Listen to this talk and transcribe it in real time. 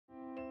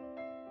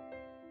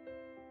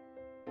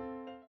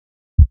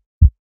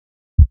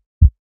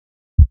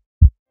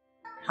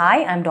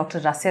Hi, I'm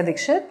Dr. Rasya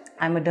Dixit.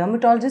 I'm a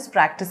dermatologist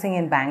practicing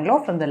in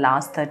Bangalore from the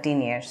last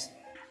 13 years.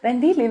 When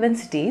we live in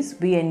cities,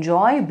 we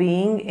enjoy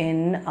being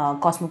in a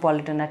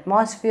cosmopolitan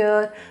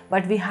atmosphere,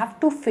 but we have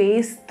to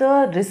face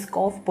the risk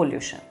of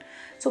pollution.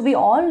 So we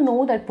all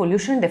know that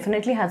pollution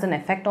definitely has an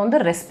effect on the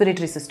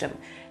respiratory system.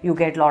 You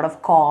get a lot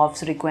of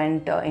coughs,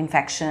 frequent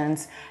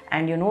infections,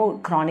 and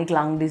chronic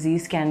lung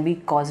disease can be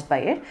caused by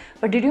it.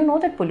 But did you know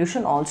that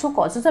pollution also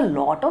causes a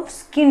lot of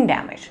skin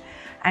damage?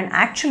 And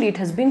actually it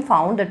has been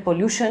found that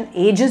pollution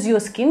ages your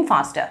skin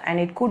faster, and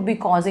it could be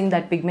causing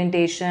that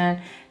pigmentation,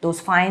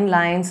 those fine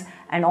lines,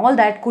 and all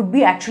that could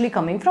be actually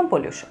coming from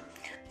pollution.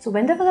 So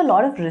when there was a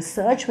lot of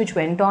research which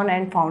went on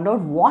and found out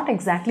what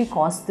exactly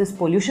caused this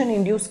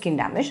pollution-induced skin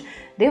damage,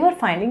 they were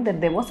finding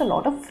that there was a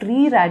lot of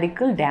free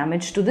radical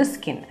damage to the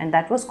skin, and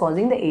that was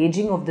causing the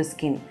aging of the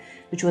skin,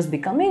 which was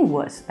becoming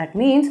worse. That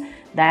means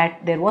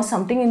that there was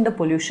something in the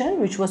pollution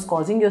which was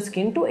causing your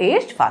skin to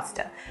age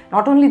faster.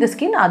 Not only the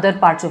skin, other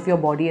parts of your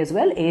body as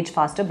well age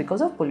faster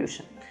because of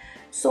pollution.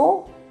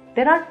 So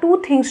there are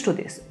two things to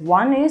this.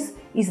 One is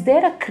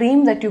there a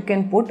cream that you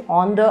can put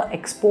on the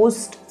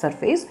exposed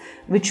surface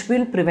which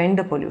will prevent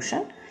the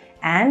pollution?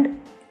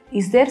 And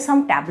is there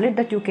some tablet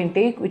that you can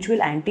take which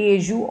will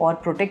anti-age you or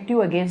protect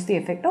you against the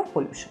effect of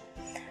pollution?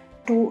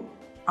 To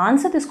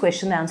answer this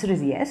question, the answer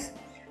is yes.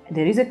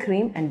 There is a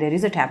cream and there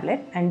is a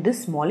tablet, and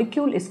this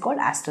molecule is called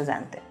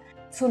astaxanthin.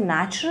 So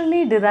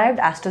naturally derived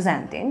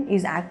astaxanthin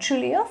is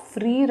actually a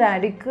free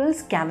radical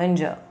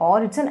scavenger,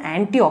 or it's an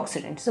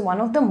antioxidant. It's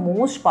one of the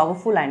most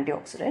powerful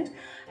antioxidants,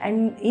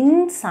 and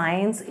in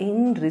science,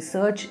 in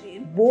research,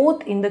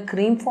 both in the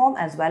cream form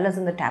as well as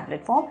in the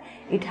tablet form,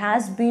 it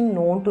has been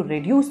known to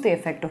reduce the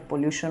effect of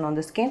pollution on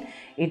the skin.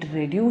 It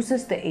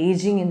reduces the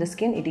aging in the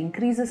skin. It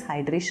increases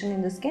hydration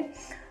in the skin.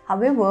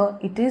 However,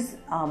 it is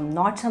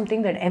not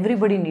something that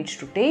everybody needs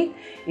to take.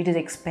 It is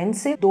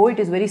expensive, though it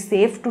is very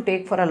safe to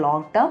take for a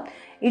long term.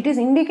 It is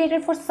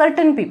indicated for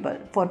certain people,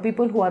 for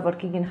people who are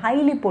working in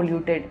highly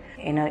polluted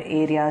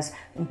areas,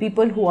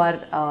 people who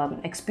are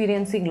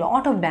experiencing a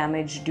lot of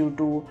damage due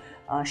to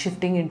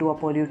shifting into a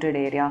polluted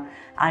area,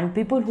 and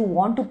people who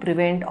want to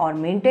prevent or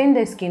maintain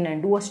their skin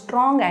and do a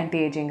strong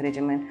anti-aging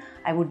regimen.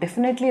 I would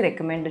definitely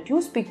recommend that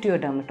you speak to your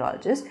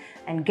dermatologist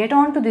and get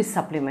on to this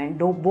supplement,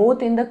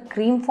 both in the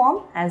cream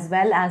form as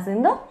well as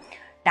in the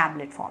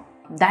tablet form.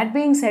 That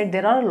being said,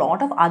 there are a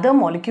lot of other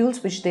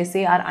molecules which they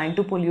say are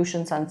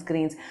anti-pollution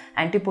sunscreens,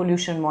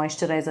 anti-pollution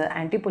moisturizer,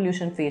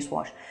 anti-pollution face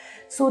wash.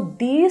 So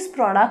these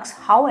products,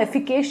 how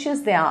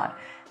efficacious they are,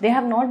 they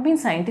have not been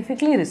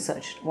scientifically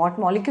researched. What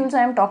molecules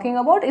I am talking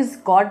about is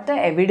got the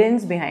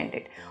evidence behind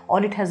it,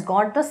 or it has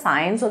got the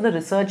science or the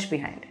research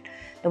behind it.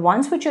 The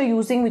ones which are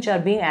using, which are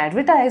being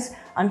advertised,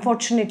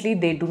 unfortunately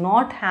they do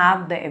not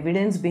have the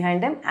evidence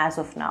behind them as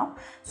of now.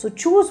 So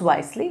choose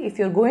wisely. If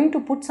you're going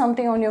to put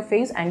something on your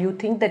face and you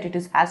think that it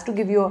has to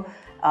give you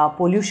a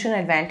pollution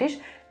advantage,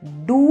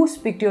 do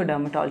speak to your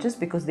dermatologist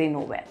because they know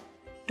well.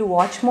 To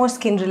watch more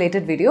skin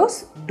related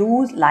videos,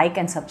 do like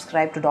and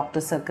subscribe to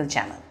Dr. Circle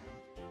channel.